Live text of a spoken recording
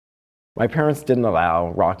My parents didn't allow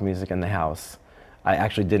rock music in the house. I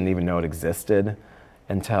actually didn't even know it existed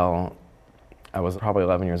until I was probably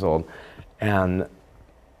 11 years old. And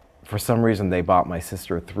for some reason, they bought my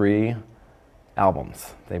sister 3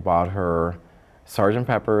 albums. They bought her Sgt.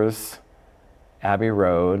 Pepper's, Abbey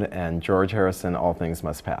Road, and George Harrison, All Things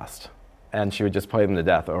Must Pass. And she would just play them to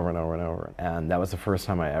death over and over and over. And that was the first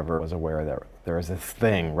time I ever was aware that there was this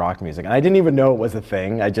thing, rock music. And I didn't even know it was a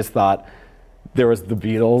thing. I just thought there was the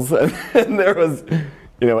Beatles and there was,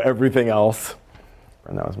 everything else.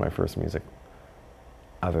 And that was my first music,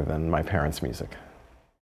 other than my parents' music.